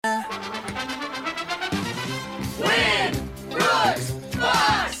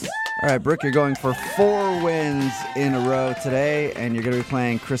right, Brooke, you're going for 4 wins in a row today, and you're going to be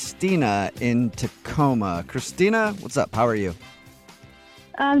playing Christina in Tacoma. Christina, what's up? How are you?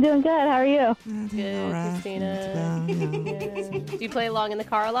 I'm doing good. How are you? Good, Christina. Do you play along in the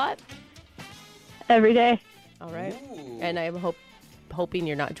car a lot? Every day. All right. And I'm hoping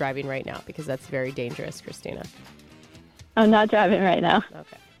you're not driving right now because that's very dangerous, Christina. I'm not driving right now.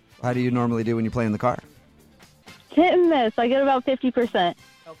 Okay. How do you normally do when you play in the car? Hit and miss. I get about 50%.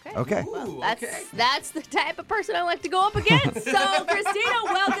 Okay. Well, that's the type of person I like to go up against. So, Christina,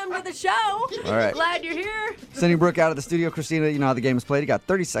 welcome to the show. All right. Glad you're here. Sending Brooke out of the studio. Christina, you know how the game is played. You got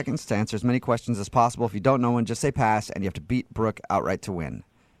 30 seconds to answer as many questions as possible. If you don't know one, just say pass, and you have to beat Brooke outright to win.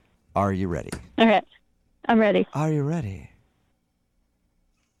 Are you ready? All right. I'm ready. Are you ready?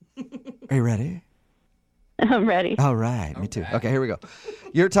 Are you ready? I'm ready. All right. Me too. Okay, here we go.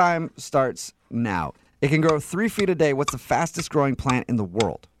 Your time starts now. It can grow 3 feet a day. What's the fastest growing plant in the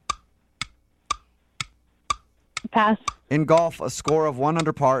world? Pass. In golf, a score of 1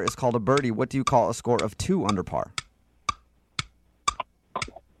 under par is called a birdie. What do you call a score of 2 under par?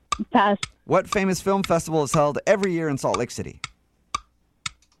 Pass. What famous film festival is held every year in Salt Lake City?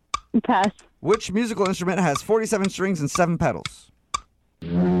 Pass. Which musical instrument has 47 strings and 7 pedals?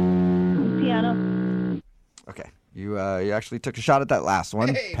 Piano. Okay. You actually took a shot at that last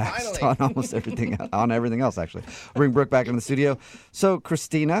one. Hey, Passed finally. on almost everything, on everything else, actually. Bring Brooke back into the studio. So,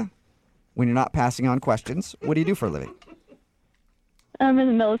 Christina, when you're not passing on questions, what do you do for a living? I'm in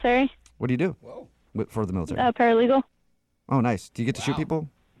the military. What do you do Whoa. for the military? Paralegal. Oh, nice. Do you get to shoot Wow. people?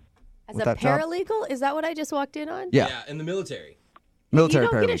 As with a that job? paralegal, is that what I just walked in on? Yeah. In the military. Military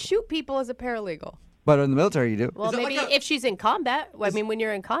You don't paralegal. get to shoot people as a paralegal. But in the military, you do. Well, Is it maybe like if she's in combat. I mean, when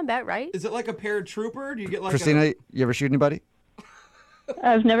you're in combat, right? Is it like a paratrooper? Do you get like Christina, you ever shoot anybody?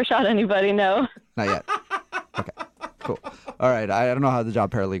 I've never shot anybody, no. Not yet. Okay. Cool. All right. I don't know how the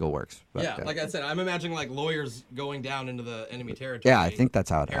job paralegal works. But, Yeah, like I said, I'm imagining like lawyers going down into the enemy territory. yeah, I think that's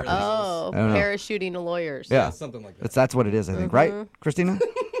how it happens. Oh, I don't know. parachuting to lawyers. Yeah. Something like that. That's what it is, I think. Right, Christina?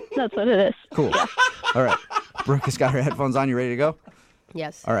 That's what it is. Cool. All right. Brooke has got her headphones on. You ready to go?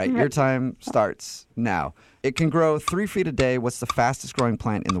 Yes. All right. Your time starts now. It can grow 3 feet a day. What's the fastest growing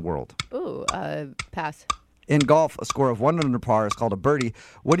plant in the world? Ooh, pass. In golf, a score of 1 under par is called a birdie.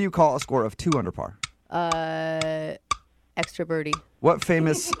 What do you call a score of 2 under par? Extra birdie. What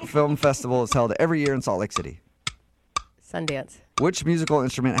famous film festival is held every year in Salt Lake City? Sundance. Which musical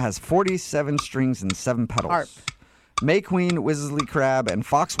instrument has 47 strings and 7 pedals? Harp. Mayqueen, Wisley crab, and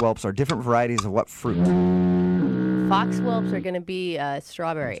foxwhelps are different varieties of what fruit? Foxwhelps are going to be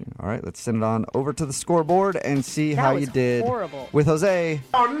strawberry. All right, let's send it on over to the scoreboard and see That how was you did horrible. with Jose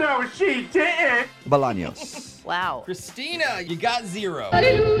Oh no, she didn't! Bolaños. Wow. Christina, you got 0. A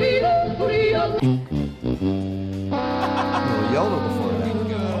little YOLO before that.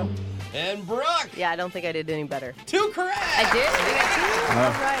 And Brooke, Yeah, I don't think I did any better. 2 correct. I did? I got 2?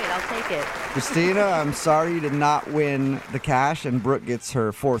 All right, I'll take it. Christina, I'm sorry you did not win the cash, and Brooke gets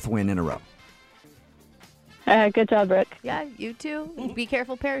her 4th win in a row. Good job, Brooke. Yeah, you too. Be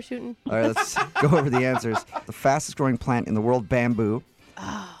careful parachuting. All right, let's go over the answers. The fastest growing plant in the world, bamboo.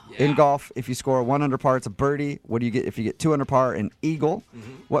 In golf, if you score 1 under par, it's a birdie. What do you get if you get 2 under par? An eagle.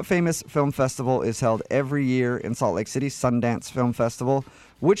 What famous film festival is held every year in Salt Lake City? Sundance Film Festival.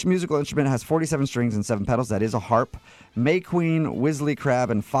 Which musical instrument has 47 strings and 7 pedals? That is a harp. Mayqueen, Wisley crab,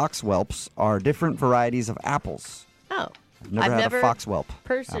 and foxwhelps are different varieties of apples. Oh. I've never had a foxwhelp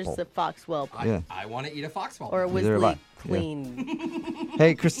purchased apple. a foxwhelp Yeah. I want to eat a foxwell. or a Neither have I. Wisley Queen.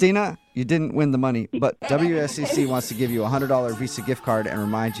 Hey, Christina, you didn't win the money, but WSCC wants to give you a $100 Visa gift card and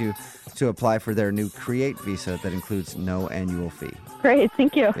remind you to apply for their new Create Visa that includes no annual fee. Great,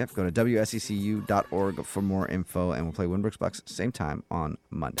 thank you. Yep, go to WSCCU.org for more info, and we'll play Winbrook's Bucks same time on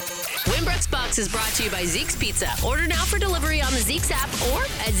Monday. Winbrook's Bucks is brought to you by Zeke's Pizza. Order now for delivery on the Zeke's app or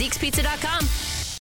at Zeke'sPizza.com.